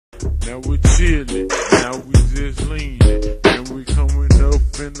Now we chillin', now we just leanin', and we coming up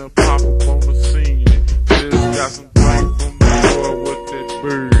in the pop up on the scene. Just got some drink from the boy with that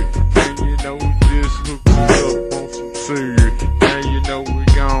bird, and you know we just hooked up on some syrup. Now you know we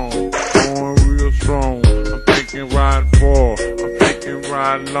going real strong. I'm thinking ride far, I'm thinking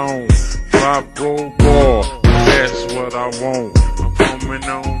ride long, drop roll ball, that's what I want. I'm coming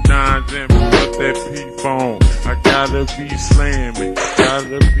on nines and put that P-phone. I gotta be slamming,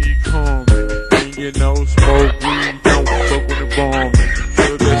 gotta be coming, and you know smoke weed, don't fuck with the bombing.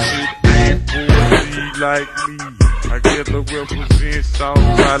 So that shit ain't for a G like me. I gotta represent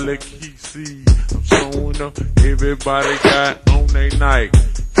Southside like KC. I'm showing up, everybody got on their night.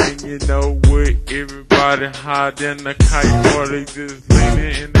 And you know what, everybody high than the kite, or they just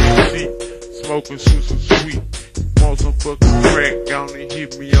leaning in their seat, smoking some sweet. Want some fucking crack, gonna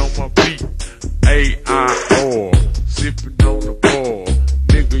hit me on my beat. A.I.R. sipping on the ball.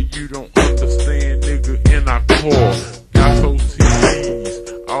 Nigga, you don't understand, nigga, in our core. Got those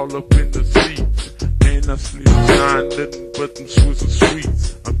TVs all up in the seats. Ain't I sleep shine, nothing but them Swiss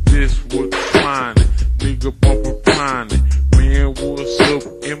sweets. I'm just with reclining, nigga bumper pining. Man, what's up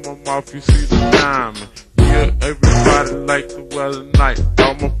in my mouth, you see the diamond. Yeah, everybody like the weather night.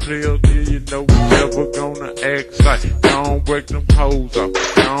 All my players, yeah, you know we never gonna act sight. Don't break them hoes off,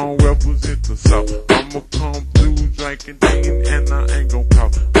 don't represent the South. I'ma come through drinking lean and I ain't gon'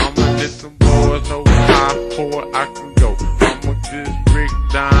 call. I'ma let them boys know how far I can go. I'ma just break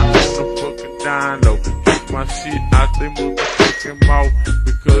down on the fucking dyno. Keep my shit out they motherfucking mouth,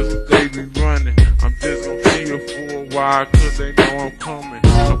 because they be running. I'm just gon' chill for a while, cause they know I'm coming.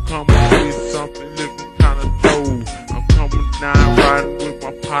 I'm coming with something looking kinda dope. I'm coming down riding with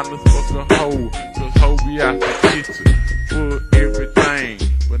my partners, fuck a hoe. Cause hoe be out the kitchen for everything.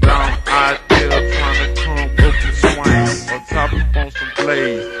 But I'm out there trying to come up the swing. On top of on some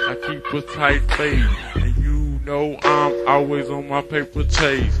blades, I keep a tight fade. And you know I'm always on my paper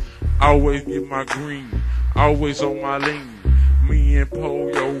chase. Always get my green, always on my lean. Me and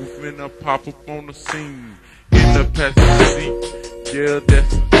Polio finna pop up on the scene. In the passenger seat, yeah, that's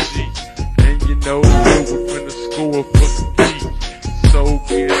the G. And you know we finna score for the key. So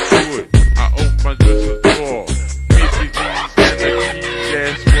get to it, I open my dresser drawer. 50 G's and the key,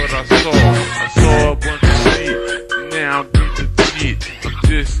 that's what I saw. I saw a bunch of shit, now I'm getting the shit. I'm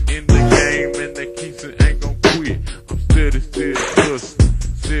just in the game and the keys ain't gon' quit. I'm steady hustling,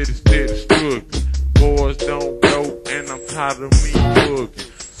 steady struggling. Boys don't know and I'm tired of me bugging.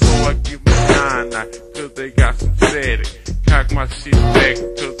 So I give me 9 now, cause they got some static. Cock my shit back,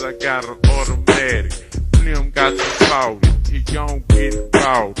 cause I got an automatic. Slim got some powder, he gon' get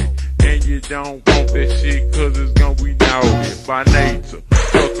rowdy. And you don't want that shit, cause it's gon' be naughty. By nature,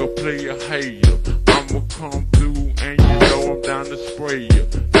 fuck a player hater. I'ma come through and you know I'm down to spray ya.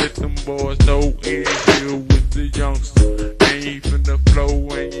 Let them boys know in here with the youngster. And you finna flow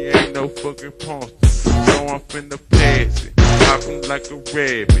and you ain't no fucking punster. So I'm finna pass it, hopping like a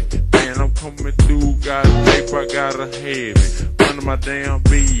rabbit. Man, I'm coming through, got a tape, I gotta have it. Under my damn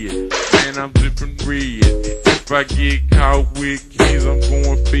bed, man, I'm dripping red. If I get caught with keys, I'm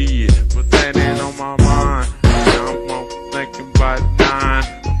going feed. But that ain't on my mind. Now I'm thinking about 9,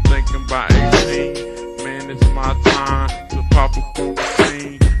 I'm thinking about 18. Man, it's my time to pop up on the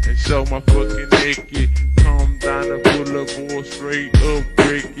scene and show my fucking naked. Come down the boulevard, straight up,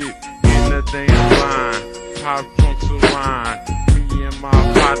 break it in the damn line. Pop trunks of wine. Me and my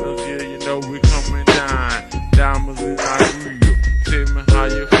partners, yeah, you know we coming down. Diamonds in our grill. Tell me how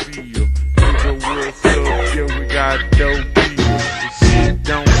you feel. Nigga, what's up? Yeah, we got dope deals. The shit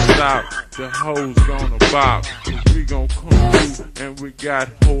don't stop. The hoes gonna bop. Cause we gon' come through and we got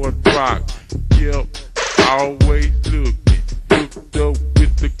hard rock. Yep, always looking. Hooked up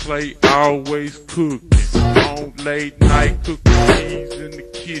with the clay, always cooking. On late night, cooking cheese in the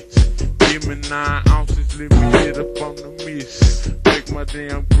kitchen. Give me 9 ounces, let me hit up on the mission. Make my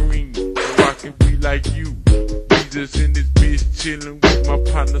damn green, so I can be like you. We just in this bitch chillin' with my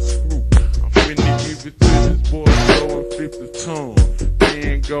partner Screw. I'm finna give it to this boy, so and flip the tongue.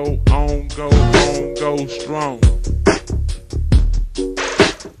 Then go on, go strong.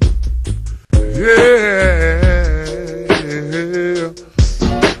 Yeah.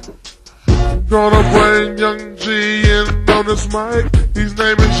 Gonna bring Young G in on this mic. His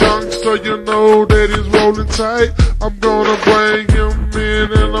name is Young, so you know that he's rolling tight. I'm gonna bring him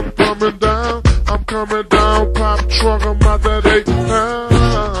in and I'm coming down